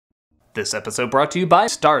This episode brought to you by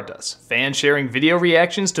Stardust, fans sharing video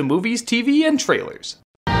reactions to movies, TV, and trailers.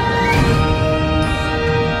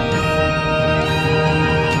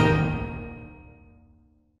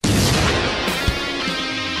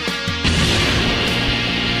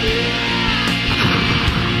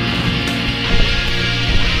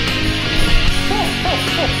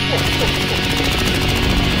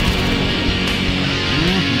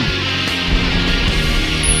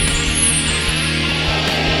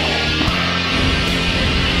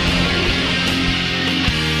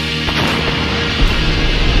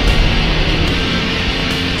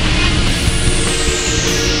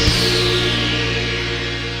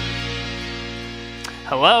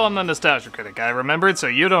 Hello, I'm the Nostalgia Critic. I remembered so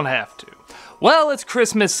you don't have to. Well, it's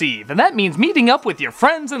Christmas Eve, and that means meeting up with your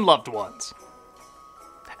friends and loved ones.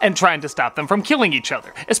 And trying to stop them from killing each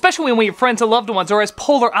other, especially when your friends and loved ones are as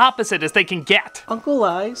polar opposite as they can get. Uncle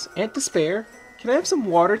Eyes, Aunt Despair, can I have some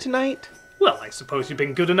water tonight? Well, I suppose you've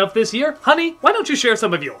been good enough this year. Honey, why don't you share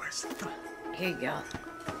some of yours? Here you go.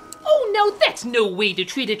 Oh no, that's no way to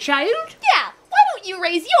treat a child. Yeah, why don't you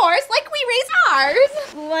raise yours like we raise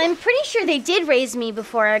ours? Well, I'm pretty sure they did raise me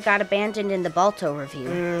before I got abandoned in the Balto review.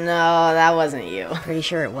 No, that wasn't you. Pretty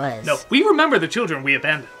sure it was. No, we remember the children we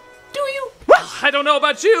abandoned. Do you? Well, I don't know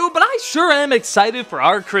about you, but I sure am excited for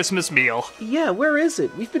our Christmas meal. Yeah, where is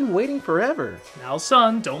it? We've been waiting forever. Now,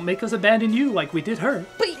 son, don't make us abandon you like we did her.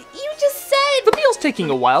 But you just said... The meal's taking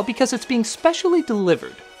a while because it's being specially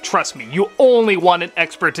delivered. Trust me, you only want an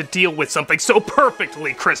expert to deal with something so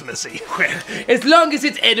perfectly Christmassy. Well, as long as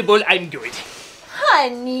it's edible, I'm good.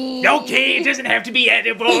 Honey... Okay, it doesn't have to be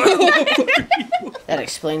edible. That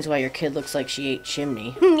explains why your kid looks like she ate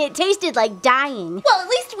chimney. It tasted like dying. Well, at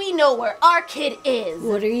least we know where our kid is.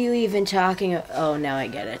 What are you even talking about? Oh, now I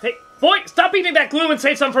get it. Hey, boy, stop eating that glue and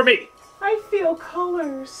save some for me. I feel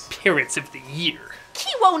colors. Parents of the year. He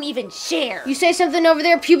won't even share. You say something over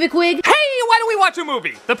there, pubic wig? Hey, why don't we watch a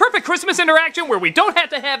movie? The perfect Christmas interaction where we don't have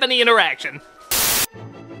to have any interaction.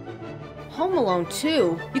 Home Alone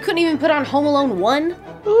 2? You couldn't even put on Home Alone 1?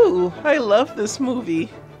 Ooh, I love this movie.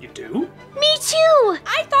 You do? Me too!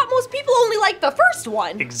 I thought most people only liked the first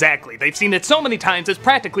one. Exactly. They've seen it so many times it's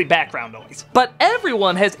practically background noise. But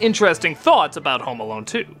everyone has interesting thoughts about Home Alone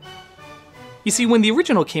 2. You see, when the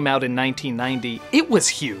original came out in 1990, it was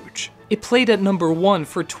huge. It played at #1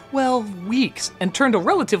 for 12 weeks and turned a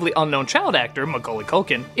relatively unknown child actor, Macaulay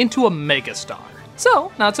Culkin, into a megastar.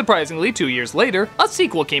 So, not surprisingly, 2 years later, a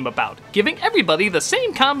sequel came about, giving everybody the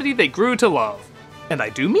same comedy they grew to love. And I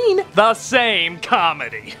do mean the same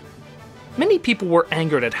comedy. Many people were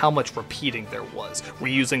angered at how much repeating there was,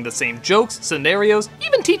 reusing the same jokes, scenarios,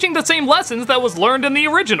 even teaching the same lessons that was learned in the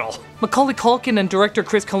original. Macaulay Culkin and director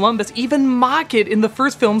Chris Columbus even mock it in the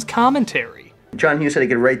first film's commentary. John Hughes said he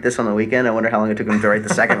could write this on the weekend. I wonder how long it took him to write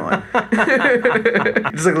the second one.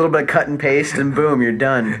 Just like a little bit of cut and paste and boom, you're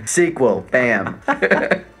done. Sequel, bam.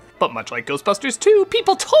 But much like Ghostbusters 2,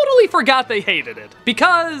 people totally forgot they hated it.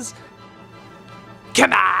 Because...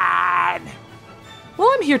 come on! Well,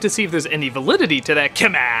 I'm here to see if there's any validity to that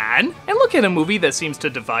come on, and look at a movie that seems to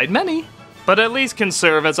divide many, but at least can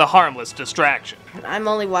serve as a harmless distraction. I'm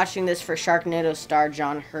only watching this for Sharknado star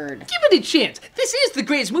John Hurd. Give it a chance. This is the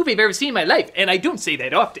greatest movie I've ever seen in my life, and I don't say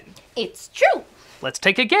that often. It's true. Let's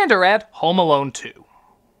take a gander at Home Alone 2.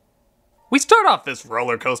 We start off this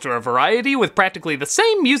roller coaster of variety with practically the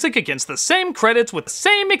same music against the same credits with the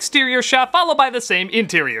same exterior shot followed by the same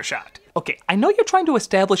interior shot. Okay, I know you're trying to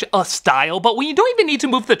establish a style, but when you don't even need to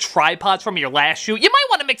move the tripods from your last shoot, you might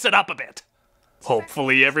want to mix it up a bit.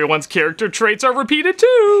 Hopefully everyone's character traits are repeated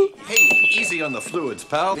too. Hey, easy on the fluids,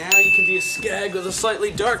 pal. Now you can be a skag with a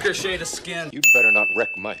slightly darker shade of skin. You'd better not wreck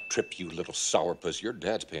my trip, you little sourpuss. Your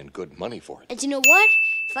dad's paying good money for it. And you know what?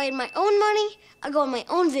 If I had my own money, I'd go on my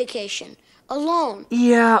own vacation. Alone.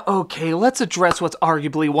 Yeah, okay, let's address what's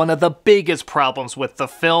arguably one of the biggest problems with the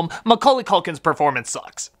film. Macaulay Culkin's performance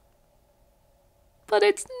sucks. But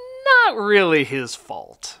it's not really his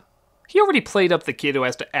fault. He already played up the kid who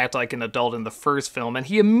has to act like an adult in the first film, and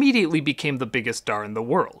he immediately became the biggest star in the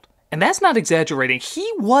world. And that's not exaggerating, he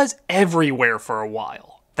was everywhere for a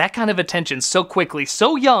while. That kind of attention so quickly,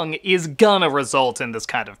 so young, is gonna result in this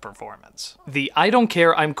kind of performance. The I don't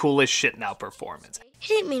care, I'm cool as shit now performance.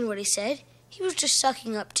 He didn't mean what he said. He was just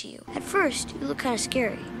sucking up to you. At first, you look kind of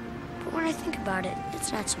scary. But when I think about it,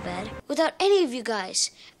 it's not so bad. Without any of you guys,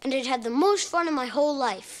 and I'd had the most fun in my whole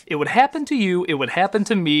life. It would happen to you, it would happen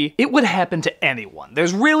to me, it would happen to anyone.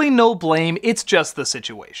 There's really no blame, it's just the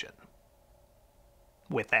situation.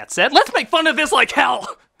 With that said, let's make fun of this like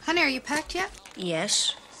hell! Honey, are you packed yet?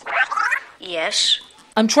 Yes. Yes.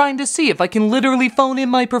 I'm trying to see if I can literally phone in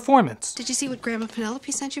my performance. Did you see what Grandma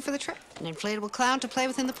Penelope sent you for the trip? An inflatable clown to play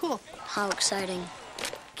with in the pool. How exciting.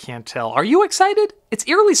 Can't tell. Are you excited? It's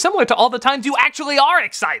eerily similar to all the times you actually are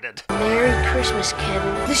excited. Merry Christmas,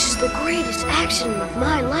 Kevin. This is the greatest accident of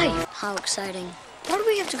my life. How exciting. Why do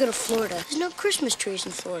we have to go to Florida? There's no Christmas trees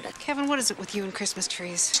in Florida. Kevin, what is it with you and Christmas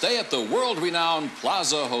trees? Stay at the world-renowned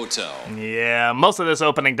Plaza Hotel. Yeah, most of this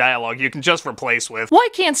opening dialogue you can just replace with, why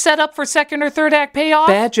can't set up for second or third act payoff?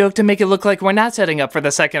 Bad joke to make it look like we're not setting up for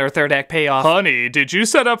the second or third act payoff. Honey, did you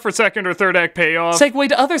set up for second or third act payoff? Segue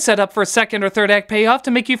to other setup for second or third act payoff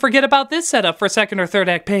to make you forget about this setup for second or third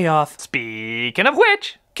act payoff. Speaking of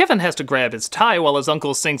which, Kevin has to grab his tie while his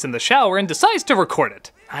uncle sings in the shower and decides to record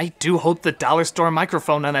it. I do hope the dollar store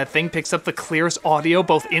microphone on that thing picks up the clearest audio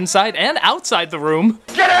both inside and outside the room.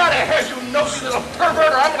 Get out of here, you nosy little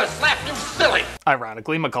pervert, or I'm gonna slap you silly!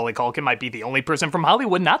 Ironically, Macaulay Culkin might be the only person from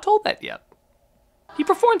Hollywood not told that yet. He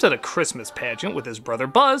performs at a Christmas pageant with his brother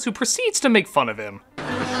Buzz, who proceeds to make fun of him.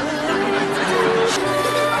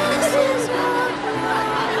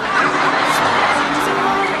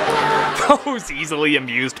 Those easily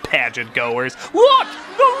amused pageant goers. Look!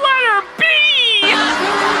 The letter B!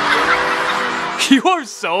 You are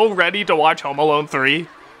so ready to watch Home Alone 3?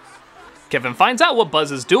 Kevin finds out what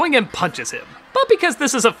Buzz is doing and punches him. But because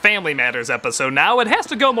this is a Family Matters episode now, it has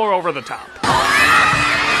to go more over the top.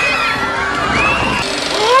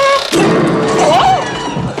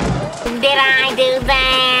 Did I do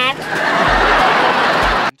that?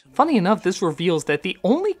 Funny enough, this reveals that the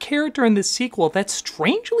only character in this sequel that's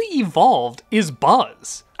strangely evolved is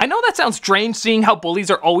Buzz. I know that sounds strange seeing how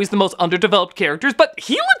bullies are always the most underdeveloped characters, but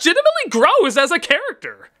he legitimately grows as a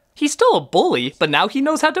character. He's still a bully, but now he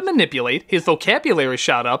knows how to manipulate, his vocabulary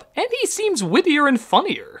shot up, and he seems wittier and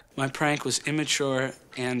funnier. My prank was immature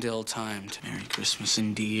and ill-timed. Merry Christmas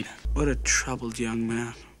indeed. What a troubled young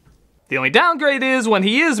man. The only downgrade is, when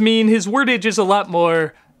he is mean, his wordage is a lot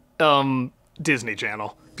more, Disney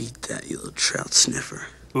Channel. Beat that, you little trout sniffer.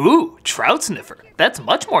 Ooh, trout sniffer. That's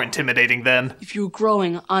much more intimidating then. If you're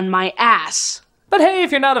growing on my ass. But hey,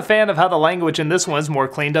 if you're not a fan of how the language in this one's more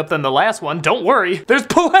cleaned up than the last one, don't worry. There's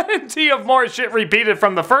plenty of more shit repeated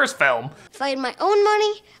from the first film. If I had my own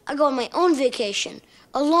money, I'd go on my own vacation.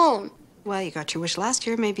 Alone. Well, you got your wish last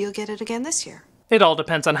year. Maybe you'll get it again this year. It all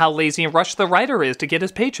depends on how lazy and rushed the writer is to get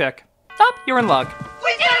his paycheck. Up, you're in luck.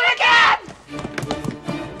 We did it again!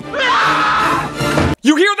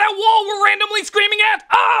 You hear that wall we're randomly screaming at?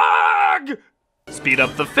 Ugh! Speed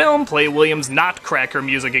up the film, play Williams' Nutcracker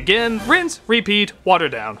music again, rinse, repeat, water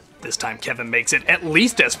down. This time Kevin makes it at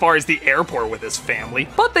least as far as the airport with his family,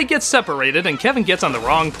 but they get separated and Kevin gets on the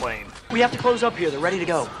wrong plane. We have to close up here, they're ready to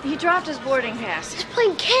go. He dropped his boarding pass. This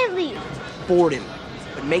plane can't leave. Board him,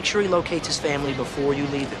 but make sure he locates his family before you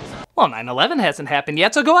leave him. Well, 9/11 hasn't happened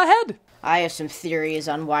yet, so go ahead. I have some theories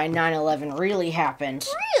on why 9/11 really happened.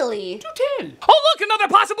 Really? 210. Oh look, another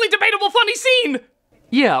possibly debatable funny scene!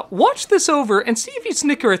 Yeah, watch this over and see if you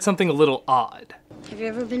snicker at something a little odd. Have you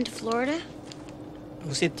ever been to Florida?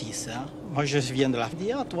 Où c'est petit ça? Moi je viens de la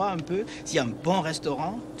dire, toi un peu. S'il y a un bon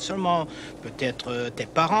restaurant, seulement peut-être tes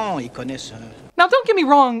parents ils connaissent. Now don't get me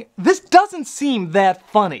wrong, this doesn't seem that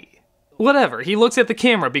funny. Whatever, he looks at the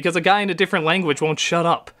camera because a guy in a different language won't shut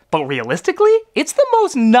up. But realistically, it's the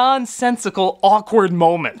most nonsensical, awkward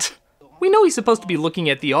moment. We know he's supposed to be looking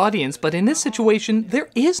at the audience, but in this situation, there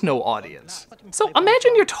is no audience. So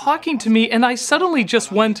imagine you're talking to me and I suddenly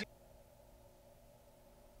just went...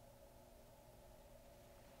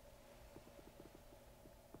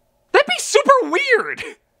 That'd be super weird!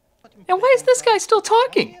 And why is this guy still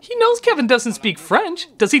talking? He knows Kevin doesn't speak French.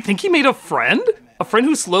 Does he think he made a friend? A friend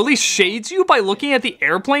who slowly shades you by looking at the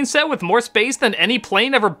airplane set with more space than any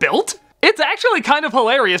plane ever built? It's actually kind of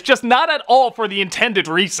hilarious, just not at all for the intended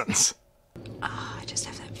reasons. Oh, I just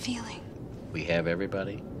have that feeling. We have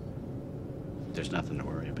everybody. There's nothing to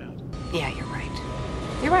worry about. Yeah, you're right.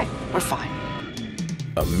 You're right. We're fine.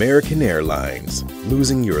 American Airlines,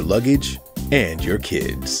 losing your luggage and your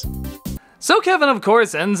kids. So Kevin, of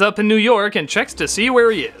course, ends up in New York and checks to see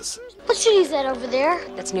where he is. What city is that over there?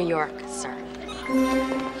 That's New York, sir.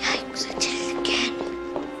 Yikes, I did it again.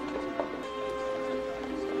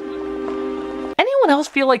 Anyone else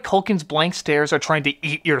feel like Culkin's blank stares are trying to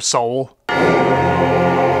eat your soul?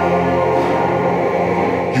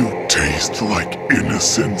 You taste like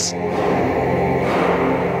innocence.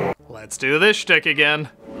 Let's do this shtick again.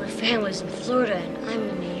 My family's in Florida and I'm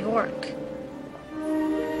in New York.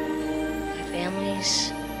 My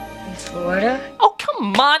family's in Florida? Oh, come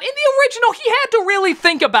Come on, in the original, he had to really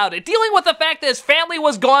think about it, dealing with the fact that his family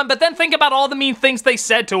was gone, but then think about all the mean things they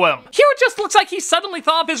said to him. Here it just looks like he suddenly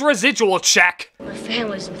thought of his residual check. My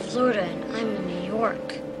family's in Florida and I'm in New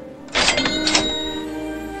York.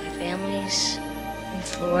 My family's in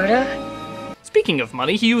Florida? Speaking of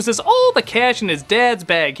money, he uses all the cash in his dad's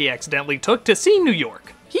bag he accidentally took to see New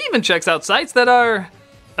York. He even checks out sites that are,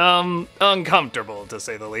 uncomfortable, to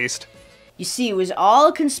say the least. You see, it was all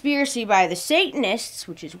a conspiracy by the Satanists,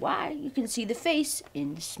 which is why you can see the face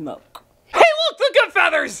in the smoke. Hey, look, the good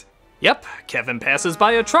feathers! Yep, Kevin passes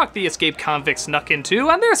by a truck the escaped convict snuck into,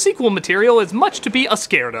 and their sequel material is much to be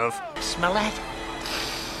scared of. Smell that?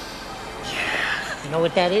 Yeah. You know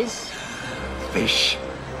what that is? Fish.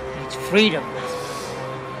 It's freedom.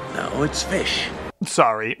 No, it's fish.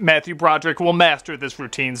 Sorry, Matthew Broderick will master this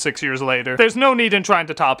routine 6 years later. There's no need in trying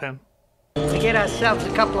to top him. We get ourselves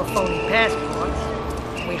a couple of phony passports,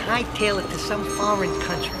 and we hightail it to some foreign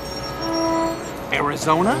country.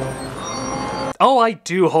 Arizona? Oh, I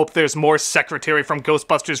do hope there's more Secretary from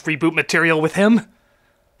Ghostbusters reboot material with him.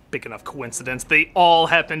 Big enough coincidence they all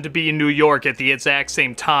happen to be in New York at the exact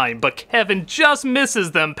same time, but Kevin just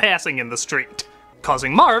misses them passing in the street,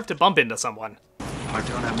 causing Marv to bump into someone.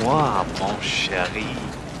 Pardonnez-moi, mon chéri.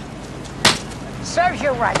 Serves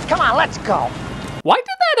you right. Come on, let's go. Why did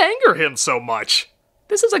that anger him so much?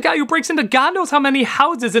 This is a guy who breaks into God knows how many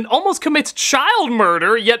houses and almost commits child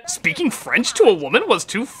murder, yet speaking French to a woman was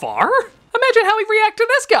too far? Imagine how he'd react to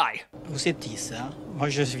this guy. Vous êtes qui, ça? Moi,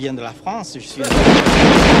 je viens de la France. Je suis...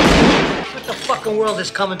 What the fucking world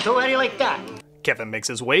is coming to? How do you like that? Kevin makes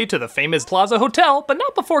his way to the famous Plaza Hotel, but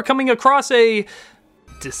not before coming across a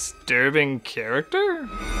disturbing character?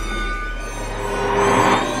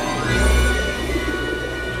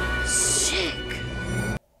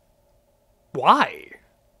 Why?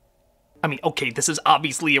 I mean, okay, this is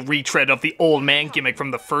obviously a retread of the old man gimmick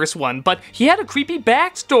from the first one, but he had a creepy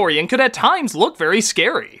backstory and could at times look very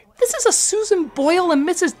scary. This is a Susan Boyle and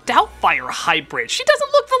Mrs. Doubtfire hybrid. She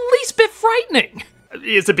doesn't look the least bit frightening.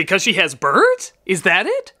 Is it because she has birds? Is that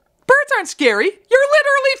it? Birds aren't scary. You're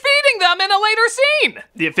literally feeding them in a later scene.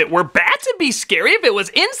 If it were bats, it'd be scary. If it was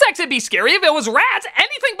insects, it'd be scary. If it was rats,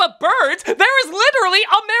 anything but birds, there is literally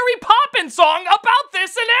a Mary Poppins song about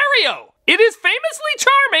this scenario. It is famously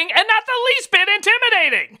charming and not the least bit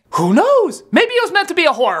intimidating. Who knows? Maybe it was meant to be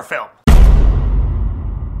a horror film.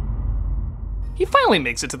 He finally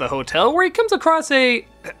makes it to the hotel where he comes across a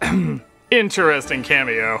interesting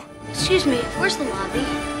cameo. Excuse me, where's the lobby?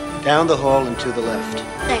 Down the hall and to the left.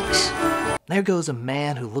 Thanks. There goes a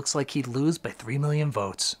man who looks like he'd lose by 3 million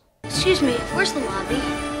votes. Excuse me, where's the lobby?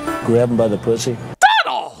 Grab him by the pussy.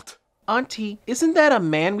 Donald! Auntie, isn't that a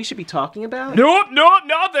man we should be talking about? Nope,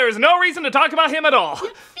 there's no reason to talk about him at all. I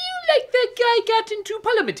feel like that guy got into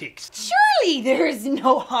politics. Surely there's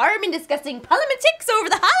no harm in discussing politics over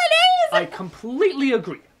the holidays. I completely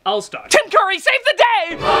agree. I'll start. Tim Curry, save the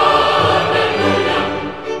day!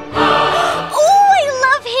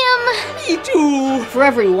 Me too. For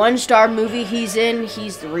every 1-star movie he's in,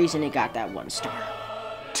 he's the reason he got that 1 star.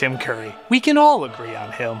 Tim Curry. We can all agree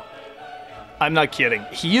on him. I'm not kidding.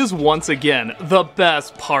 He is once again the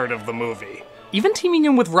best part of the movie. Even teaming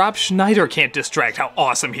in with Rob Schneider can't distract how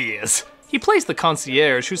awesome he is. He plays the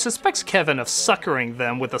concierge who suspects Kevin of suckering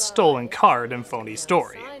them with a stolen card and phony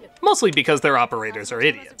story. Mostly because their operators are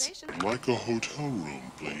idiots. Like a hotel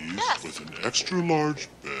room, please, with an extra large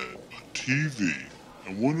bed, a TV,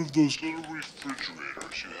 and one of those little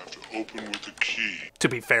refrigerators you have to open with a key. To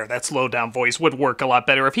be fair, that slowed down voice would work a lot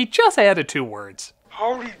better if he just added 2 words.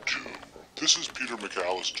 Howdy do. This is Peter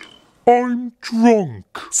McAllister. I'm drunk.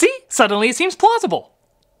 See? Suddenly it seems plausible.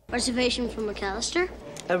 Reservation for McAllister?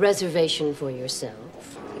 A reservation for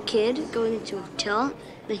yourself? A kid going into a hotel,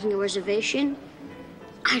 making a reservation?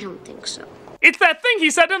 I don't think so. It's that thing he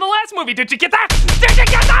said in the last movie. Did you get that? Did you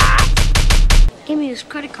get that? Give me his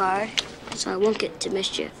credit card so I won't get into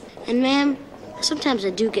mischief. And ma'am, sometimes I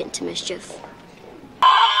do get into mischief.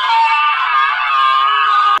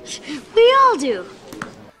 We all do.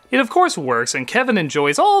 It of course works, and Kevin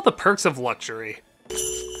enjoys all the perks of luxury.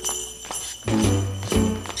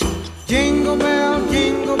 Jingle bell,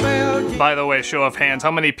 jingle bell. By the way, show of hands,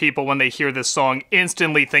 how many people when they hear this song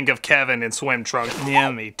instantly think of Kevin in swim trunks?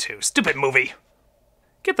 Yeah, me too. Stupid movie.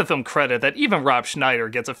 Get the film credit that even Rob Schneider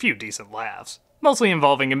gets a few decent laughs, mostly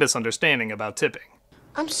involving a misunderstanding about tipping.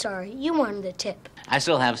 I'm sorry, you wanted a tip. I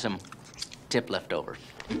still have some tip left over.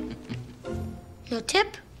 No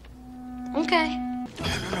tip? Okay.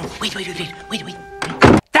 No. Wait.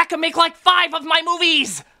 That could make like 5 of my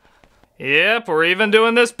movies! Yep, we're even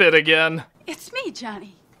doing this bit again. It's me,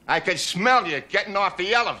 Johnny. I could smell you getting off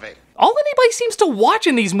the elevator. All anybody seems to watch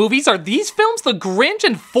in these movies are these films, The Grinch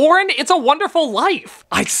and Foreign, It's a Wonderful Life.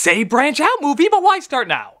 I'd say branch out, movie, but why start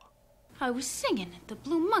now? I was singing at the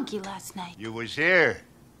Blue Monkey last night. You was here.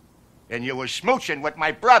 And you was smooching with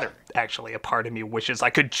my brother. Actually, a part of me wishes I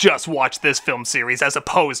could just watch this film series as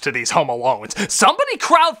opposed to these Home Alones. Somebody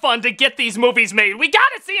crowdfund to get these movies made. We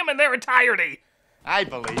gotta see them in their entirety. I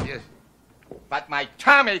believe you. But my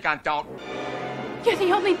Tommy gun don't. You're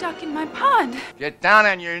the only duck in my pond. Get down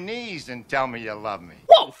on your knees and tell me you love me.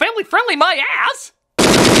 Whoa, family friendly my ass!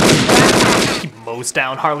 He mows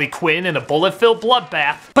down Harley Quinn in a bullet-filled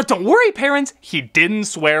bloodbath. But don't worry, parents, he didn't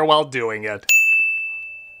swear while doing it.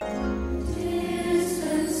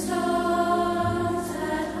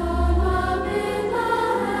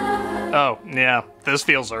 Oh, yeah, this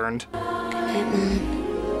feels earned.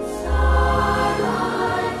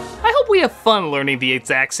 I hope we have fun learning the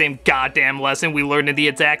exact same goddamn lesson we learned in the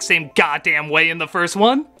exact same goddamn way in the first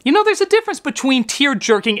one. You know, there's a difference between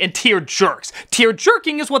tear-jerking and tear-jerks.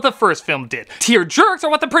 Tear-jerking is what the first film did. Tear-jerks are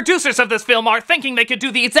what the producers of this film are, thinking they could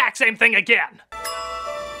do the exact same thing again.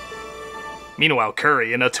 Meanwhile,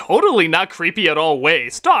 Curry, in a totally not creepy at all way,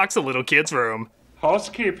 stalks a little kid's room.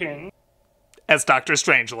 Housekeeping. As Dr.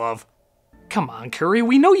 Strangelove. Come on, Curry,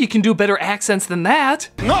 we know you can do better accents than that.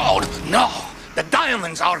 No, the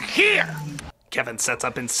diamonds are here. Kevin sets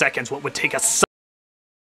up in seconds what would take a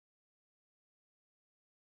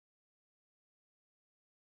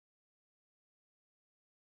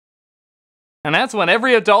And that's when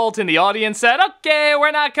every adult in the audience said, okay,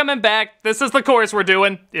 we're not coming back. This is the course we're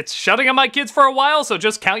doing. It's shutting up my kids for a while, so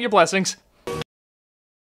just count your blessings.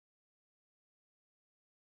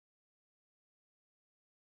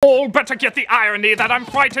 Oh, better get the irony that I'm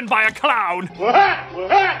frightened by a clown.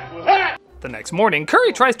 The next morning,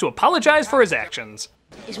 Curry tries to apologize for his actions.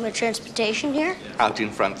 Is my transportation here? Out in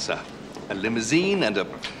front, sir. A limousine and a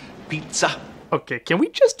pizza. Okay, can we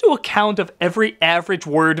just do a count of every average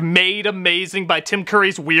word made amazing by Tim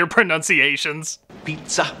Curry's weird pronunciations?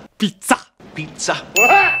 Pizza. Pizza. Pizza.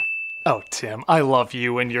 Oh, Tim, I love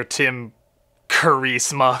you and your Tim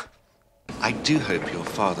Charisma. I do hope your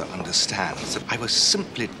father understands that I was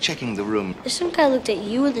simply checking the room. If some guy looked at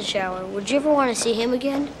you in the shower, would you ever want to see him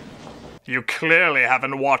again? You clearly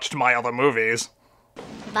haven't watched my other movies.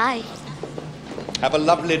 Bye. Have a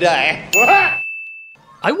lovely day.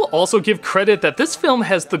 I will also give credit that this film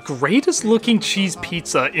has the greatest looking cheese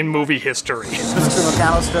pizza in movie history. Mr.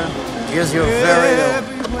 McAllister, here's your very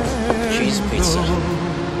own cheese pizza.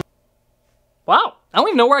 Wow, I don't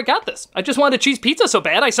even know where I got this. I just wanted a cheese pizza so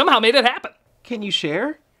bad I somehow made it happen. Can you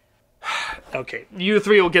share? Okay, you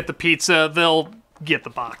three will get the pizza, they'll get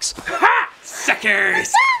the box. Ha!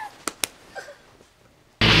 Suckers!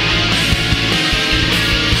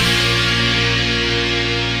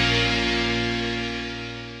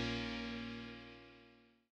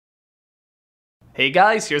 Hey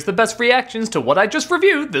guys, here's the best reactions to what I just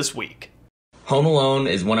reviewed this week. Home Alone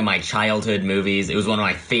is one of my childhood movies. It was one of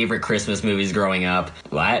my favorite Christmas movies growing up.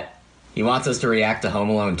 What? He wants us to react to Home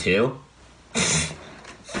Alone 2?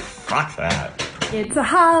 Fuck that. It's a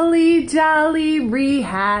holly jolly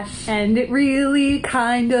rehash, and it really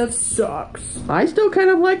kind of sucks. I still kind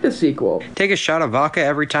of like the sequel. Take a shot of vodka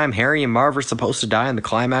every time Harry and Marv are supposed to die in the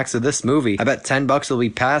climax of this movie. I bet $10 will be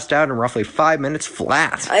passed out in roughly 5 minutes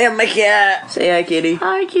flat. I am my cat. Say hi, kitty.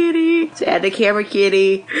 Hi, kitty. Say hi to the camera,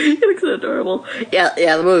 kitty. You look so adorable. Yeah,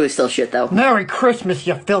 the movie's still shit, though. Merry Christmas,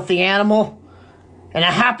 you filthy animal. And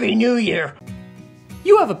a Happy New Year.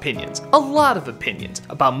 You have opinions, a lot of opinions,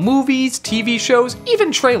 about movies, TV shows,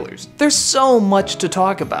 even trailers. There's so much to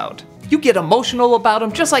talk about. You get emotional about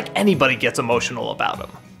them just like anybody gets emotional about them.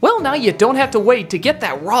 Well, now you don't have to wait to get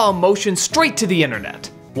that raw emotion straight to the internet.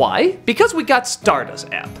 Why? Because we got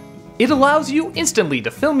Stardust app. It allows you instantly to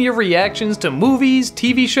film your reactions to movies,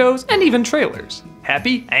 TV shows, and even trailers.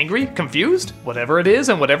 Happy, angry, confused? Whatever it is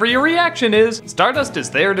and whatever your reaction is, Stardust is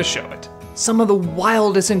there to show it. Some of the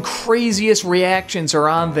wildest and craziest reactions are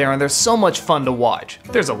on there and they're so much fun to watch.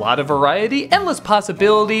 There's a lot of variety, endless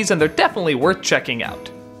possibilities, and they're definitely worth checking out.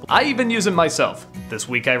 I even use it myself. This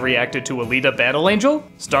week I reacted to Alita Battle Angel,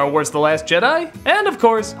 Star Wars The Last Jedi, and of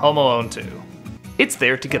course, Home Alone 2. It's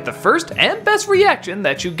there to get the first and best reaction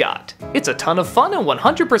that you got. It's a ton of fun and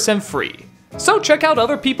 100% free. So check out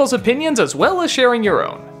other people's opinions as well as sharing your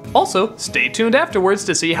own. Also, stay tuned afterwards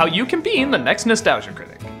to see how you can be in the next Nostalgia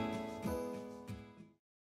Critic.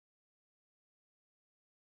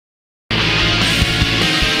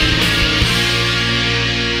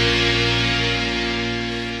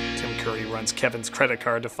 Kevin's credit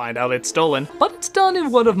card to find out it's stolen, but it's done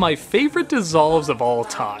in one of my favorite dissolves of all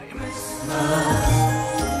time.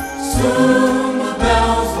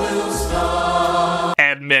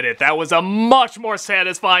 Admit it, that was a much more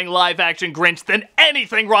satisfying live-action Grinch than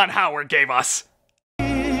anything Ron Howard gave us.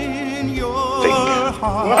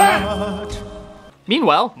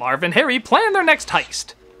 Meanwhile, Marv and Harry plan their next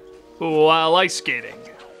heist while ice skating.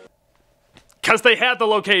 Because they had the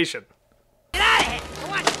location. Get out of here!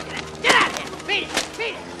 Get out of here! Beat it!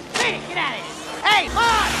 Beat it! Beat it! Get out of here! Hey,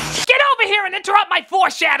 Marv! Get over here and interrupt my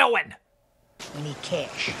foreshadowing! We need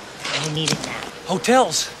cash. And we need it now.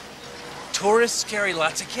 Hotels. Tourists carry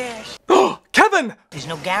lots of cash. Kevin! There's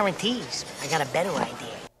no guarantees. I got a better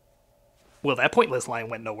idea. Well, that pointless line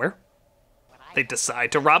went nowhere. They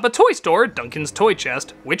decide to rob a toy store, Duncan's Toy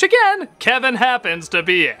Chest, which again, Kevin happens to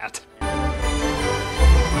be at.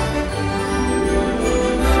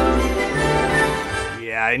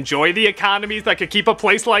 Yeah, enjoy the economies that could keep a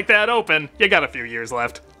place like that open. You got a few years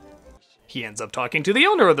left. He ends up talking to the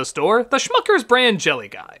owner of the store, the Schmucker's brand jelly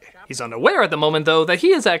guy. He's unaware at the moment, though, that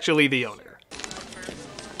he is actually the owner.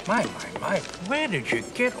 My, where did you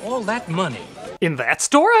get all that money? In that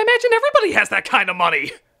store, I imagine everybody has that kind of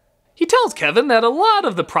money. He tells Kevin that a lot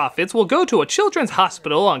of the profits will go to a children's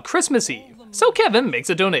hospital on Christmas Eve, so Kevin makes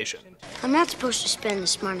a donation. I'm not supposed to spend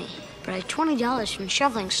this money, but I have $20 from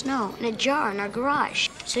shoveling snow in a jar in our garage,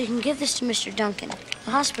 so you can give this to Mr. Duncan.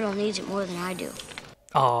 The hospital needs it more than I do.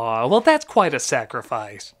 Aw, well that's quite a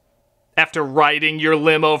sacrifice. After riding your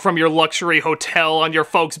limo from your luxury hotel on your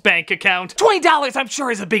folks' bank account, $20 I'm sure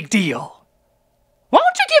is a big deal. Why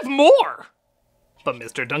don't you give more? But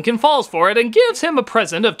Mr. Duncan falls for it and gives him a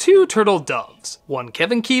present of 2 turtle doves. One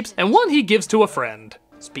Kevin keeps and one he gives to a friend.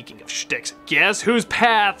 Speaking of shticks, guess whose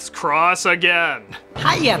paths cross again?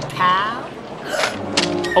 Hiya, pal.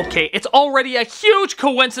 Okay, it's already a huge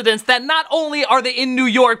coincidence that not only are they in New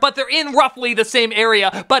York, but they're in roughly the same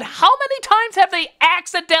area. But how many times have they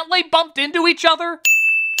accidentally bumped into each other?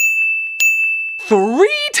 3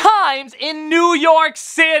 times in New York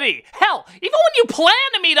City! Hell, even when you plan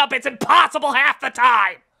to meet up, it's impossible half the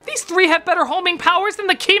time! These 3 have better homing powers than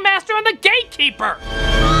the Keymaster and the Gatekeeper!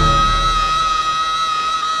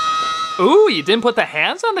 Ooh, you didn't put the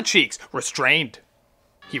hands on the cheeks. Restrained.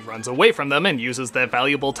 He runs away from them and uses that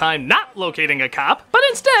valuable time not locating a cop, but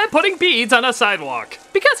instead putting beads on a sidewalk.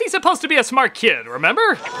 Because he's supposed to be a smart kid,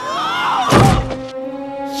 remember?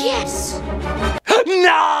 Yes!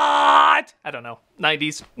 Not! I don't know.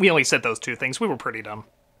 90s. We only said those 2 things. We were pretty dumb.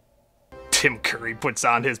 Tim Curry puts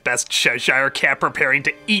on his best Cheshire cat preparing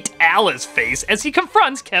to eat Alice's face as he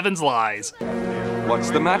confronts Kevin's lies.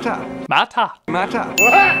 What's the matter? Matter.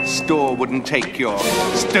 What? Store wouldn't take your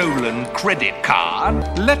stolen credit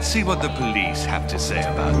card. Let's see what the police have to say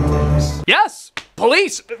about this. Yes!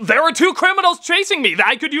 Police! There are 2 criminals chasing me.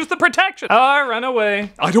 I could use the protection. Run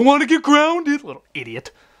away. I don't want to get grounded. Little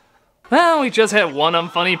idiot. Well, we just had one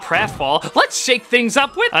unfunny pratfall. Let's shake things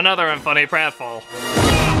up with another unfunny pratfall.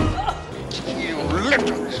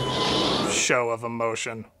 Show of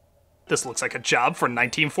emotion. This looks like a job for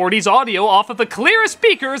 1940s audio off of the clearest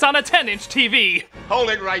speakers on a 10-inch TV. Hold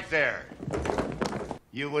it right there.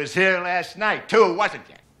 You was here last night, too, wasn't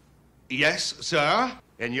you? Yes, sir?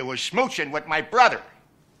 And you was smooching with my brother.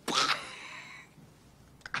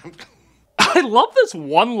 I love this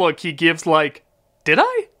one look he gives like, did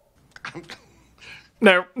I?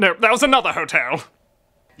 No, that was another hotel.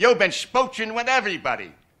 You've been smooching with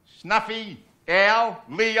everybody. Snuffy, Al,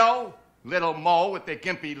 Leo, Little Mo with the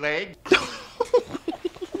gimpy leg.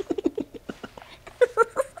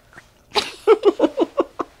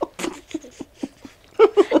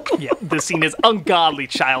 Yeah, this scene is ungodly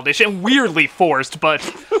childish and weirdly forced, but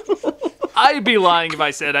I'd be lying if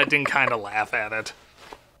I said I didn't kind of laugh at it.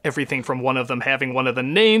 Everything from one of them having one of the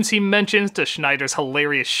names he mentions, to Schneider's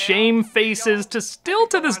hilarious shame faces, to still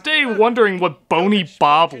to this day wondering what Bony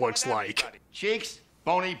Bob looks like. Cheeks,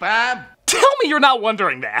 Bony Bob? Tell me you're not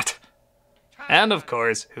wondering that! And of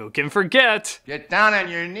course, who can forget? Get down on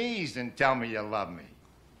your knees and tell me you love me.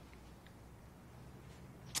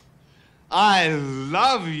 I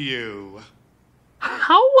love you.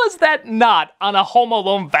 How was that not on a Home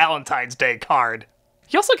Alone Valentine's Day card?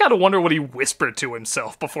 You also gotta wonder what he whispered to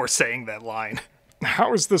himself before saying that line.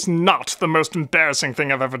 How is this not the most embarrassing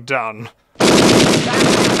thing I've ever done? Stay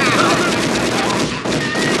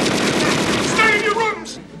in your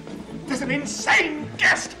rooms! There's an insane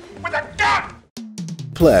guest with a gun!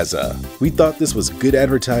 Plaza. We thought this was good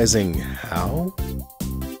advertising. How?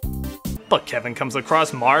 But Kevin comes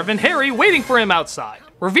across Marv and Harry waiting for him outside,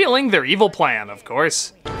 revealing their evil plan, of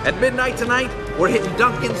course. At midnight tonight, we're hitting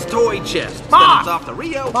Duncan's Toy Chest. Marv! Off the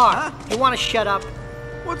Rio. Marv, you want to shut up?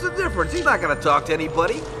 What's the difference? He's not going to talk to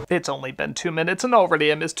anybody. It's only been 2 minutes and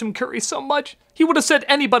already I missed Tim Curry so much. He would have said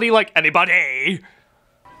anybody like anybody.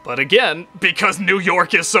 But again, because New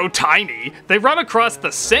York is so tiny, they run across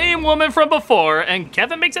the same woman from before, and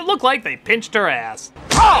Kevin makes it look like they pinched her ass.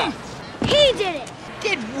 Oh! He did it!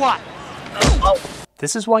 Did what?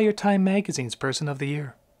 This is why you're Time Magazine's Person of the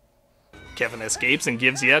Year. Kevin escapes and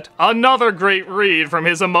gives yet another great read from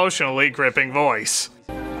his emotionally gripping voice.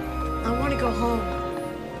 I want to go home.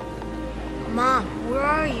 Mom, where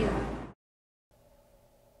are you?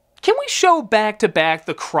 Can we show back-to-back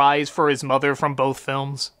the cries for his mother from both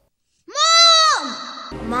films?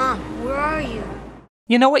 Mom! Mom, where are you?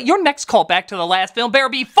 You know what? Your next call back to the last film better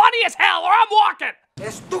be funny as hell or I'm walking!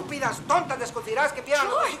 Estúpidas, tontas, desconsideradas que pierdan a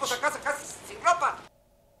los hijos a casa casi sin ropa.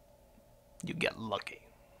 You get lucky.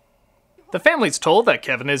 The family's told that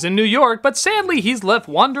Kevin is in New York, but sadly he's left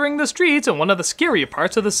wandering the streets in one of the scarier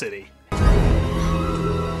parts of the city. Watch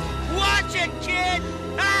it, kid!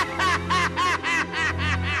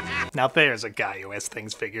 Now there's a guy who has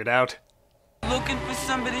things figured out. Looking for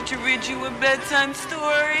somebody to read you a bedtime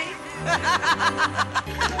story?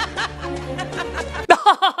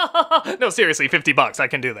 No, seriously, $50, I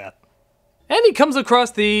can do that. And he comes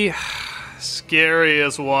across the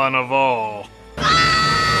scariest one of all.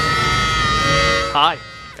 Hi.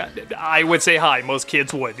 I would say hi, most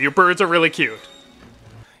kids would. Your birds are really cute.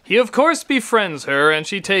 He of course befriends her and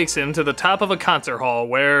she takes him to the top of a concert hall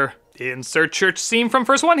where, insert church scene from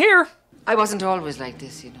first one here. I wasn't always like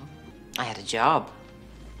this, you know. I had a job.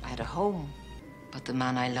 I had a home. But the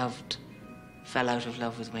man I loved fell out of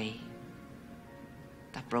love with me.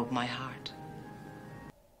 That broke my heart.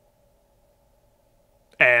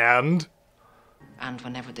 And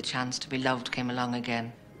whenever the chance to be loved came along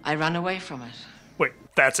again, I ran away from it. Wait,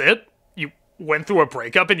 that's it? You went through a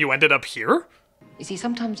breakup and you ended up here? You see,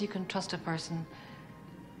 sometimes you can trust a person,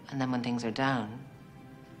 and then when things are down,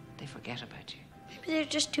 they forget about you. Maybe they're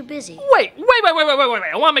just too busy. Wait.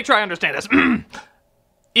 I want to make sure I understand this.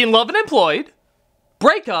 In love and employed,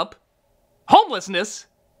 breakup, homelessness.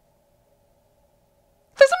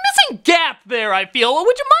 There's a missing gap there, I feel.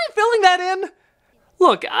 Would you mind filling that in?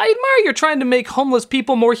 Look, I admire you're trying to make homeless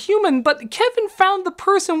people more human, but Kevin found the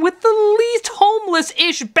person with the least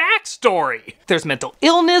homeless-ish backstory. There's mental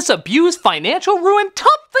illness, abuse, financial ruin, tough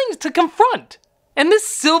things to confront. And this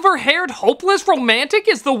silver-haired, hopeless romantic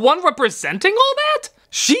is the one representing all that?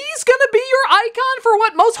 She's gonna be your icon for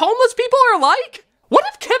what most homeless people are like? What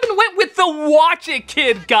if Kevin went with the watch it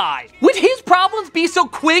kid guy? Would his problems be so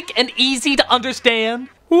quick and easy to understand?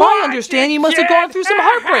 I understand you must have gone through some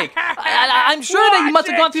heartbreak. I'm sure that you must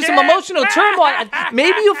have gone through some emotional turmoil.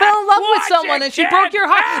 Maybe you fell in love with someone and she broke your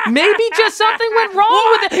heart. Maybe just something went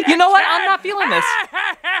wrong with it. You know what? I'm not feeling this.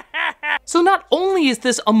 So not only is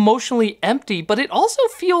this emotionally empty, but it also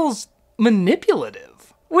feels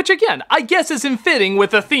manipulative. Which again, I guess is in fitting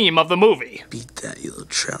with the theme of the movie. Beat that, you little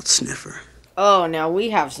trout sniffer. Oh, now we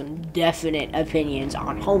have some definite opinions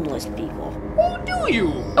on homeless people. Oh, do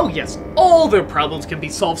you? Oh yes, all their problems can be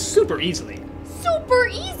solved super easily. Super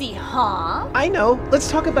easy, huh? I know.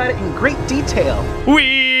 Let's talk about it in great detail.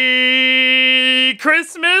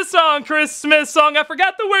 Christmas song. I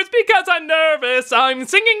forgot the words because I'm nervous. I'm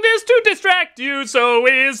singing this to distract you, so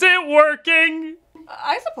is it working?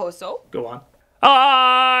 I suppose so. Go on.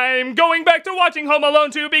 I'm going back to watching Home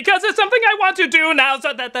Alone 2 because it's something I want to do now,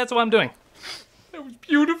 so that's what I'm doing. That was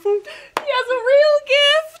beautiful. He has a real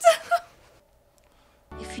gift.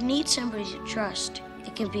 If you need somebody to trust,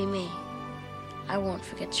 it can be me. I won't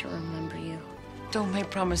forget to remember you. Don't make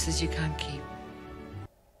promises you can't keep.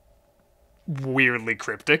 Weirdly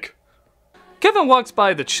cryptic. Kevin walks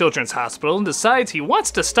by the children's hospital and decides he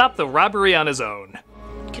wants to stop the robbery on his own.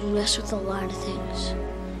 You can mess with a lot of things,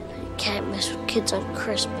 but you can't mess with kids on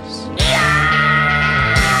Christmas.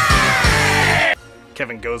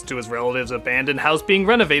 Kevin goes to his relative's abandoned house being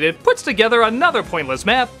renovated, puts together another pointless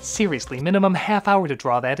map. Seriously, minimum half hour to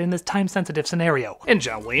draw that in this time-sensitive scenario. And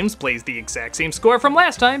John Williams plays the exact same score from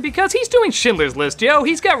last time because he's doing Schindler's List, yo.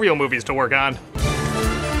 He's got real movies to work on.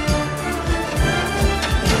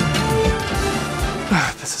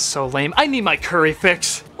 This is so lame. I need my curry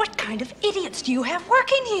fix. What kind of idiots do you have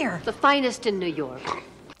working here? The finest in New York.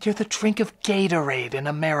 You're the drink of Gatorade in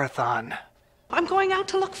a marathon. I'm going out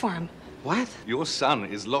to look for him. What? Your son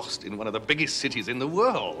is lost in one of the biggest cities in the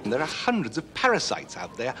world. There are hundreds of parasites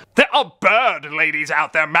out there. There are bird ladies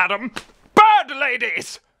out there, madam. Bird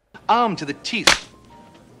ladies! Armed to the teeth.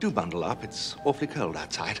 Do bundle up. It's awfully cold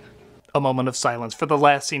outside. A moment of silence for the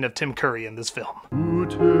last scene of Tim Curry in this film.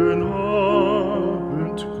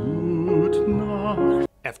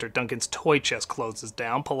 After Duncan's toy chest closes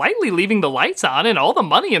down, politely leaving the lights on and all the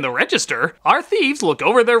money in the register, our thieves look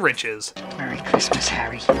over their riches. Merry Christmas,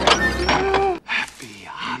 Harry. Happy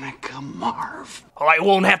Hanukkah, Marv. Oh, I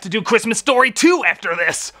won't have to do Christmas Story 2 after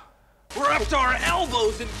this. We're up to our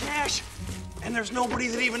elbows in cash, and there's nobody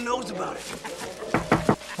that even knows about it.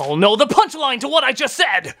 Oh no, the punchline to what I just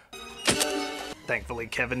said! Thankfully,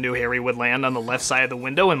 Kevin knew Harry would land on the left side of the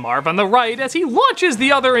window and Marv on the right as he launches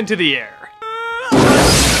the other into the air.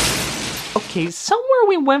 Okay, somewhere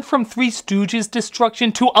we went from Three Stooges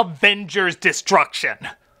destruction to Avengers destruction.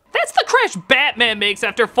 That's the crash Batman makes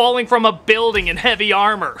after falling from a building in heavy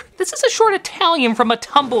armor. This is a short Italian from a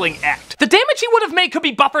tumbling act. The damage he would have made could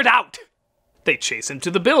be buffered out. They chase him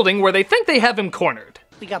to the building where they think they have him cornered.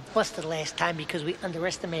 We got busted last time because we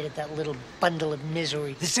underestimated that little bundle of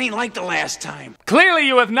misery. This ain't like the last time. Clearly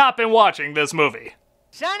you have not been watching this movie.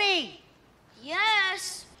 Sonny!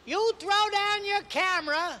 Yes? You throw down your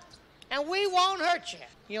camera and we won't hurt you.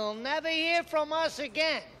 You'll never hear from us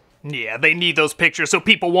again. Yeah, they need those pictures so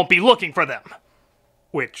people won't be looking for them.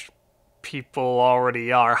 Which people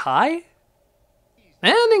already are. Hi?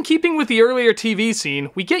 And in keeping with the earlier TV scene,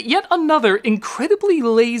 we get yet another incredibly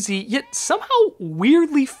lazy, yet somehow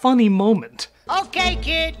weirdly funny moment. Okay,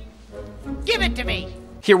 kid. Give it to me.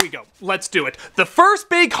 Here we go. Let's do it. The first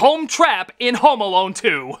big home trap in Home Alone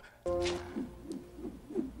 2.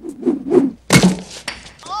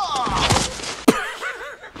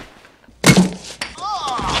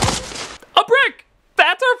 A brick!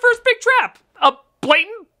 That's our first big trap! A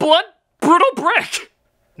blatant, blunt, brutal brick!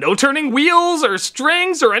 No turning wheels or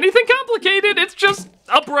strings or anything complicated, it's just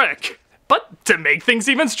a brick. But to make things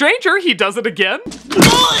even stranger, he does it again.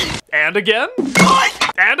 And again.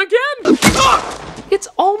 And again. It's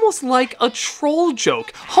almost like a troll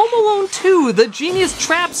joke. Home Alone 2, the genius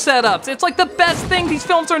trap setups. It's like the best thing these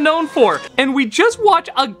films are known for. And we just watch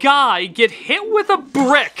a guy get hit with a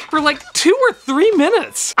brick for like 2 or 3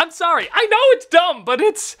 minutes. I'm sorry, I know it's dumb, but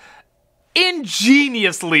it's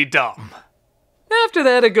ingeniously dumb. After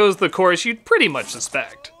that, it goes the course you'd pretty much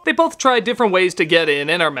suspect. They both try different ways to get in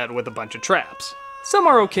and are met with a bunch of traps. Some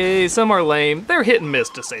are okay, some are lame, they're hit and miss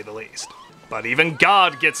to say the least. But even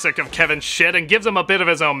God gets sick of Kevin's shit and gives him a bit of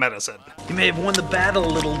his own medicine. You may have won the battle,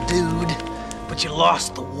 little dude, but you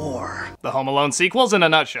lost the war. The Home Alone sequel's in a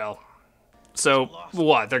nutshell. So,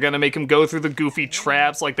 what, they're gonna make him go through the goofy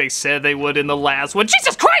traps like they said they would in the last one?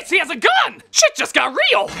 Jesus Christ, he has a gun! Shit just got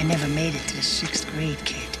real! I never made it to the 6th grade,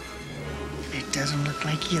 kid. And it doesn't look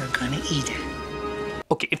like you're gonna either.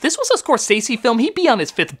 Okay, if this was a Scorsese film, he'd be on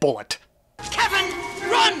his 5th bullet. Kevin,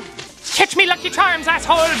 run! Catch me, Lucky Charms,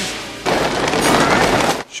 asshole!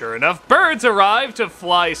 Sure enough, birds arrive to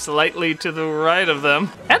fly slightly to the right of them.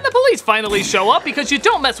 And the police finally show up because you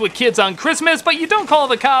don't mess with kids on Christmas, but you don't call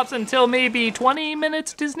the cops until maybe 20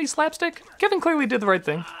 minutes Disney slapstick. Kevin clearly did the right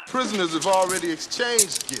thing. Prisoners have already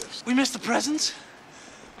exchanged gifts. We missed the presents?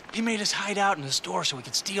 He made us hide out in the store so we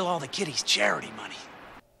could steal all the kiddies' charity money.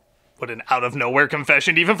 What an out-of-nowhere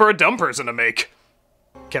confession even for a dumb person to make.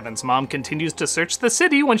 Kevin's mom continues to search the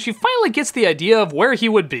city when she finally gets the idea of where he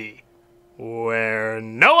would be. Where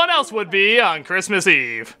no one else would be on Christmas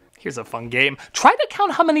Eve. Here's a fun game. Try to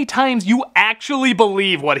count how many times you actually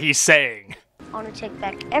believe what he's saying. I want to take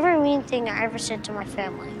back every mean thing I ever said to my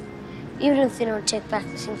family. Even if they don't take back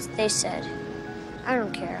the things they said. I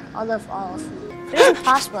don't care. I'll love all of them. If it isn't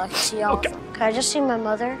possible, I can see all of them. Can I just see my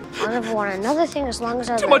mother? I'll never want another thing as long as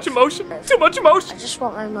I live. Too much emotion. Too much emotion. I just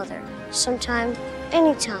want my mother. Sometime,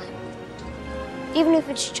 anytime. Even if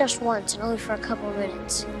it's just once and only for a couple of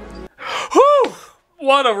minutes. Whew!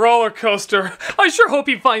 What a roller coaster. I sure hope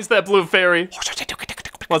he finds that blue fairy.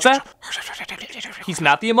 What's that? He's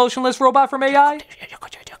not the emotionless robot from AI?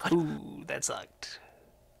 Ooh, that sucked.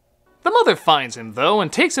 The mother finds him, though,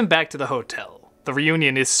 and takes him back to the hotel. The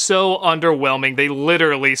reunion is so underwhelming, they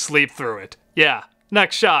literally sleep through it. Yeah,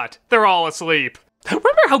 next shot. They're all asleep. Remember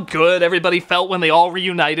how good everybody felt when they all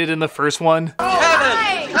reunited in the first one?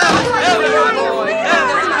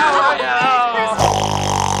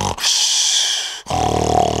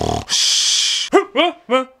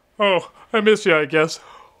 Oh, I missed you, I guess.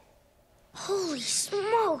 Holy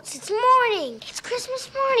smokes, it's morning! It's Christmas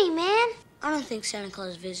morning, man! I don't think Santa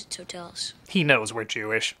Claus visits hotels. He knows we're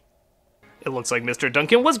Jewish. It looks like Mr.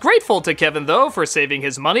 Duncan was grateful to Kevin, though, for saving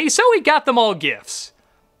his money, so he got them all gifts.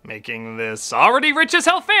 Making this already rich as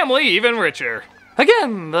hell family even richer.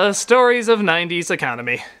 Again, the stories of 90s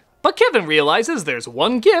economy. But Kevin realizes there's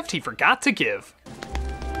one gift he forgot to give.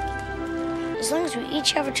 As long as we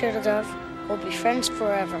each have a turtle dove, we'll be friends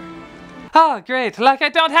forever. Oh, great. Like I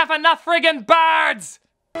don't have enough friggin' birds!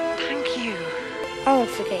 Thank you. I won't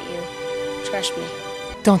forget you. Trust me.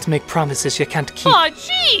 Don't make promises you can't keep. Aw,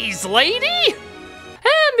 jeez, lady!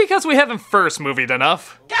 And because we haven't first movied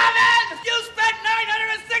enough. Kevin! You spent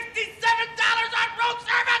 $967 on room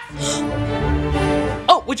service!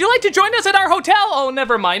 Oh, would you like to join us at our hotel? Oh,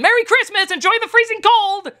 never mind. Merry Christmas! Enjoy the freezing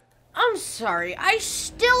cold! I'm sorry, I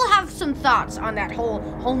still have some thoughts on that whole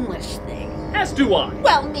homeless thing. As do I.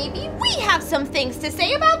 Well, maybe we have some things to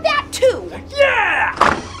say about that too. Yeah!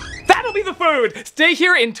 That'll be the food! Stay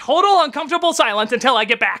here in total uncomfortable silence until I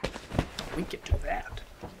get back. We can do that.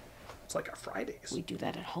 It's like our Fridays. We do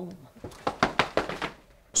that at home.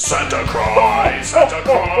 Santa Claus! Santa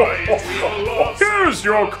Claus! Here's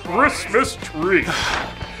your Christmas tree.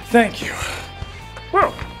 Thank you.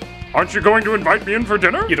 Well, aren't you going to invite me in for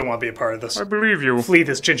dinner? You don't want to be a part of this. I believe you. Flee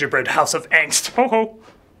this gingerbread house of angst. Ho ho.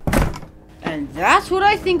 And that's what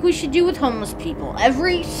I think we should do with homeless people.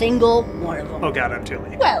 Every single one of them. Oh god, I'm too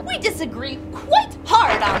late. Well, we disagree quite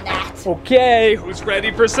hard on that. Okay, who's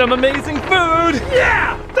ready for some amazing food?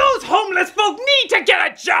 Yeah! Those homeless folk need to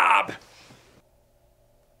get a job!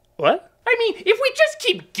 What? I mean, if we just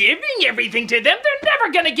keep giving everything to them, they're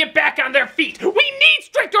never gonna get back on their feet. We need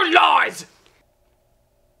stricter laws!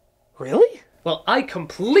 Really? Well, I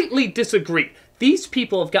completely disagree. These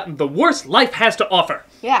people have gotten the worst life has to offer.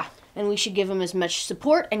 Yeah, and we should give them as much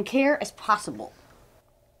support and care as possible.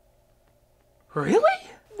 Really?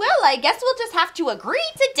 Well, I guess we'll just have to agree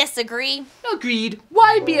to disagree. Agreed.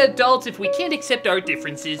 Why be adults if we can't accept our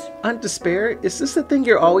differences? Aunt Despair, is this the thing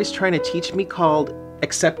you're always trying to teach me called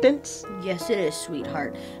acceptance? Yes, it is,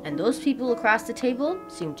 sweetheart. And those people across the table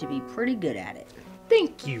seem to be pretty good at it.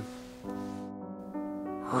 Thank you.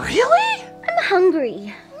 Really? I'm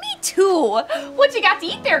hungry. Me too. What you got to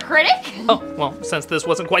eat there, critic? Oh, well, since this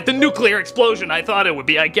wasn't quite the nuclear explosion I thought it would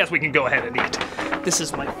be, I guess we can go ahead and eat. This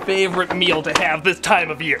is my favorite meal to have this time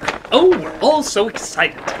of year. Oh, we're all so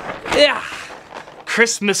excited. Yeah,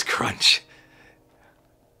 Christmas crunch.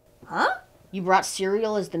 Huh? You brought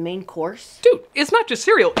cereal as the main course? Dude, it's not just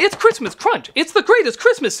cereal, it's Christmas crunch. It's the greatest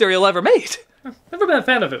Christmas cereal ever made. Never been a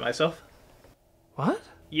fan of it myself. What?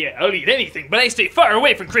 Yeah, I'll eat anything, but I stay far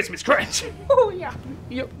away from Christmas crunch. Oh, yeah.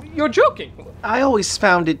 You're joking. I always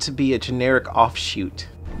found it to be a generic offshoot.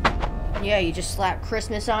 Yeah, you just slap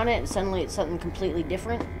Christmas on it and suddenly it's something completely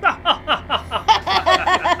different.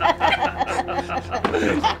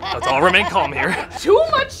 Let's all remain calm here. Too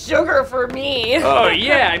much sugar for me. Oh,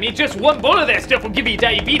 yeah, I mean, just one bowl of that stuff will give you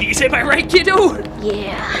diabetes, am I right, kiddo?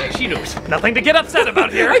 Yeah. Yeah, she knows. Nothing to get upset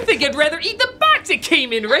about here. I think I'd rather eat the box it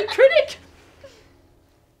came in, right, critic?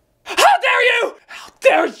 How dare you! How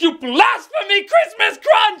dare you blasphemy Christmas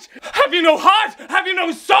crunch! Have you no heart? Have you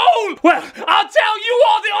no soul? Well, I'll tell you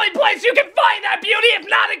all, the only place you can find that beauty, if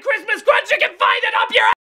not in Christmas crunch, you can find it up your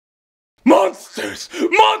ass! Monsters!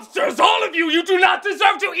 Monsters! All of you! You do not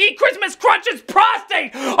deserve to eat Christmas crunch's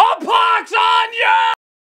prostate! A pox on you!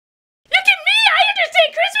 Look at me! I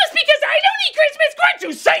understand Christmas because I don't eat Christmas crunch,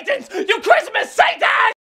 you Satans! You Christmas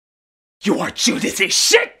Satan! You are Judas'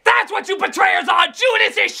 shit! That's what you betrayers are!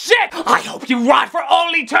 Judas' shit! I hope you rot for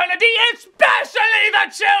all eternity, especially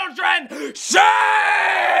the children!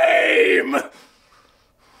 Shame!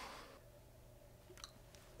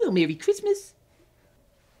 Well, Merry Christmas.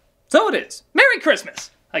 So it is. Merry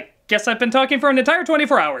Christmas! I guess I've been talking for an entire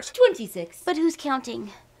 24 hours. 26. But who's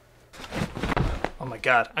counting? Oh my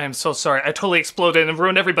god, I am so sorry. I totally exploded and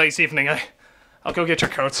ruined everybody's evening. I'll go get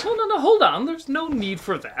your coats. No, hold on. There's no need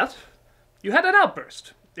for that. You had an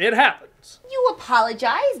outburst. It happens. You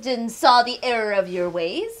apologized and saw the error of your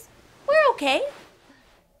ways. We're okay.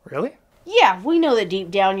 Really? Yeah, we know that deep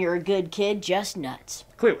down you're a good kid, just nuts.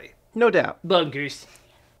 Clearly. No doubt. Buggers.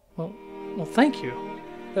 Well, thank you.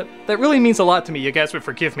 That really means a lot to me. You guys would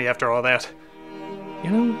forgive me after all that. You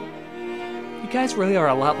know, you guys really are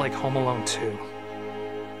a lot like Home Alone 2.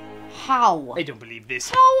 How? I don't believe this.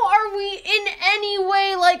 How are we in any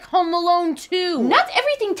way like Home Alone 2? Not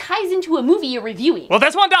everything ties into a movie you're reviewing. Well,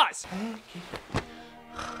 this one does!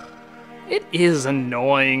 It is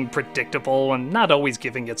annoying, predictable, and not always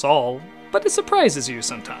giving its all, but it surprises you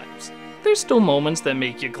sometimes. There's still moments that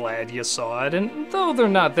make you glad you saw it, and though they're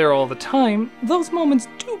not there all the time, those moments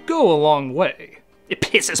do go a long way. It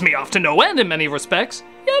pisses me off to no end in many respects,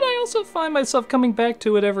 yet I also find myself coming back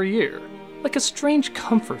to it every year. Like a strange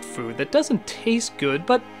comfort food that doesn't taste good,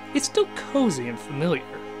 but it's still cozy and familiar.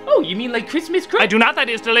 Oh, you mean like Christmas crunch? I do not, that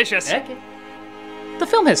is delicious. Okay. The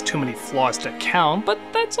film has too many flaws to count, but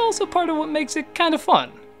that's also part of what makes it kind of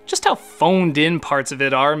fun. Just how phoned in parts of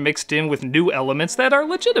it are mixed in with new elements that are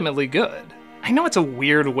legitimately good. I know it's a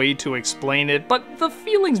weird way to explain it, but the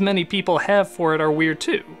feelings many people have for it are weird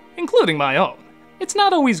too, including my own. It's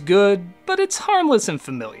not always good, but it's harmless and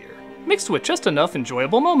familiar. mixed with just enough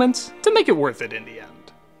enjoyable moments to make it worth it in the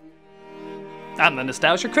end. I'm the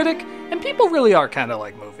Nostalgia Critic, and people really are kinda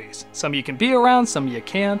like movies. Some you can be around, some you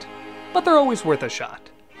can't, but they're always worth a shot.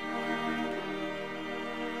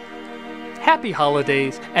 Happy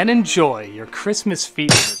holidays, and enjoy your Christmas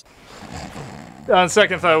feast. On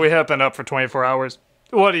second thought, we have been up for 24 hours.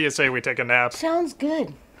 What do you say we take a nap? Sounds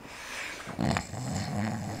good.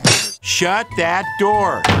 Shut that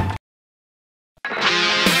door.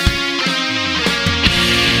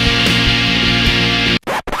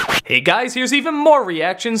 Hey guys, here's even more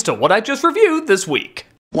reactions to what I just reviewed this week.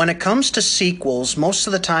 When it comes to sequels, most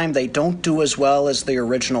of the time they don't do as well as the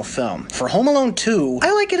original film. For Home Alone 2,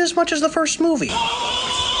 I like it as much as the first movie.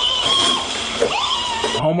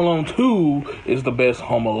 Home Alone 2 is the best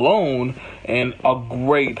Home Alone and a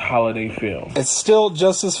great holiday film. It's still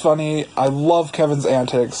just as funny. I love Kevin's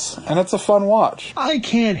antics, and it's a fun watch. I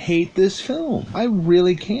can't hate this film. I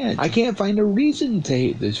really can't. I can't find a reason to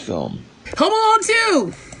hate this film. Home Alone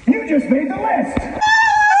 2! You just made the list!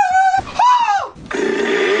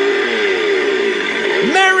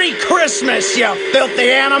 Merry Christmas, you filthy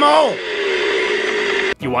animal!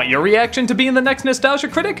 You want your reaction to be in the next Nostalgia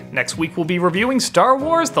Critic? Next week we'll be reviewing Star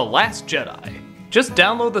Wars The Last Jedi. Just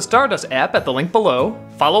download the Stardust app at the link below,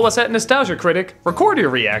 follow us at Nostalgia Critic, record your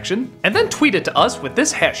reaction, and then tweet it to us with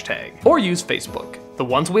this hashtag, or use Facebook. The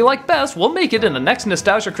ones we like best will make it in the next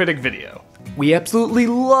Nostalgia Critic video. We absolutely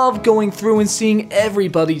love going through and seeing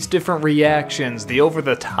everybody's different reactions, the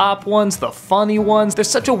over-the-top ones, the funny ones. There's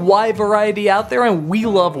such a wide variety out there and we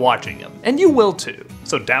love watching them, and you will too.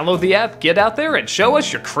 So download the app, get out there, and show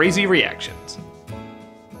us your crazy reactions.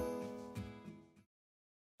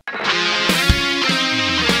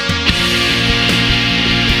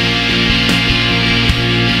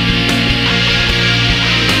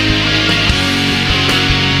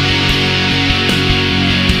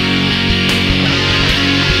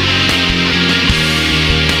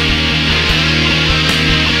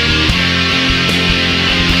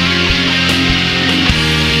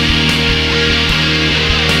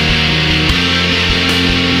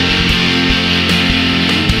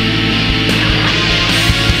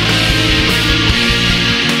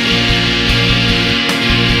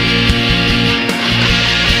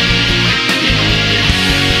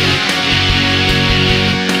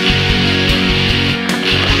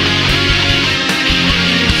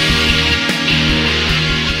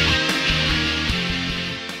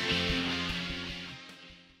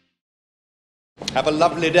 Have a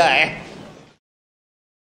lovely day.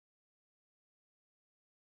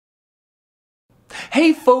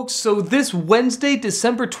 Hey folks, so this Wednesday,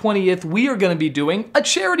 December 20th, we are going to be doing a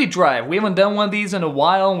charity drive. We haven't done one of these in a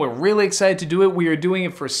while and we're really excited to do it. We are doing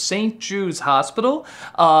it for St. Jude's Hospital.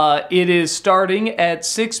 It is starting at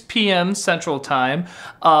 6 p.m. Central Time.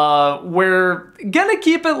 We're going to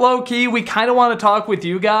keep it low-key. We kind of want to talk with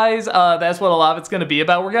you guys. That's what a lot of it's going to be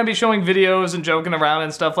about. We're going to be showing videos and joking around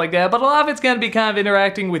and stuff like that, but a lot of it's going to be kind of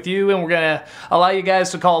interacting with you, and we're going to allow you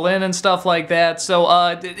guys to call in and stuff like that.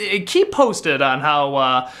 So keep posted on how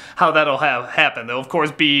that'll happen. There'll of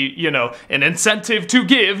course be, you know, an incentive to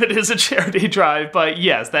give. It is a charity drive, but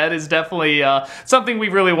yes, that is definitely something we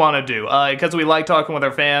really want to do because we like talking with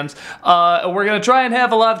our fans. We're gonna try and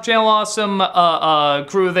have a lot of Channel Awesome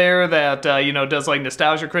crew there that you know, does like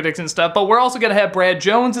Nostalgia Critics and stuff, but we're also gonna have Brad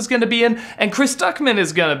Jones is gonna be in, and Chris Stuckman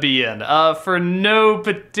is gonna be in for no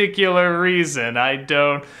particular reason.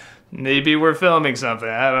 Maybe we're filming something,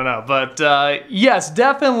 I don't know. But yes,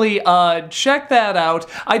 definitely check that out.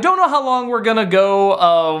 I don't know how long we're gonna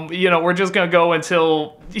go. You know, we're just gonna go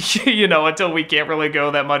until, you know, until we can't really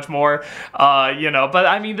go that much more. You know, but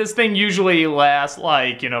I mean, this thing usually lasts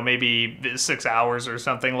like, you know, maybe 6 hours or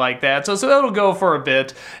something like that. So it'll go for a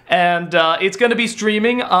bit. And it's gonna be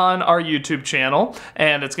streaming on our YouTube channel,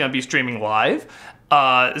 and it's gonna be streaming live.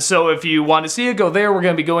 So if you want to see it, go there. We're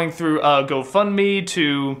gonna be going through GoFundMe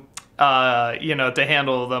to you know, to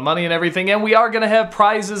handle the money and everything, and we are going to have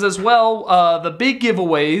prizes as well. The big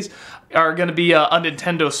giveaways are going to be a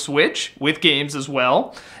Nintendo Switch with games as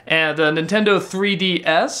well, and a Nintendo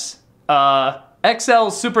 3DS, XL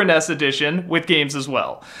Super NES Edition with games as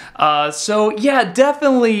well. So yeah,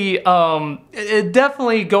 definitely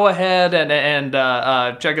go ahead and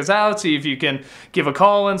check us out, see if you can give a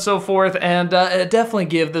call and so forth, and definitely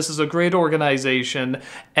give. This is a great organization,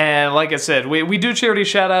 and like I said, we do charity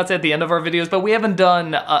shout-outs at the end of our videos, but we haven't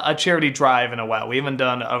done a charity drive in a while. We haven't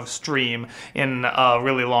done a stream in a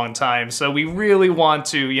really long time, so we really want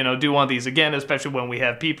to, you know, do one of these again, especially when we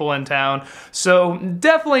have people in town. So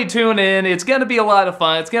definitely tune in. It's gonna be be a lot of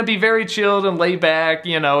fun. It's gonna be very chilled and laid back.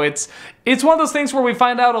 You know, it's one of those things where we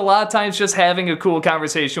find out a lot of times just having a cool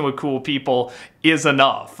conversation with cool people is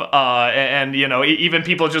enough. And you know, even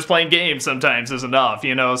people just playing games sometimes is enough,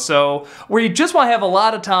 you know. So we just want to have a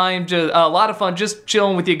lot of time, a lot of fun, just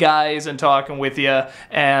chilling with you guys and talking with you.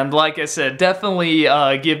 And like I said, definitely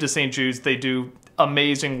give to St. Jude's. They do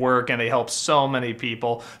amazing work and they help so many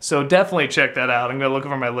people. So definitely check that out. I'm going to look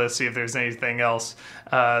over my list, see if there's anything else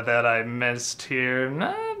that I missed here.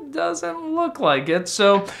 Nah, doesn't look like it.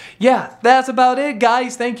 So yeah, that's about it,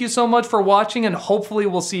 guys. Thank you so much for watching and hopefully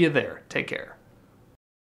we'll see you there. Take care.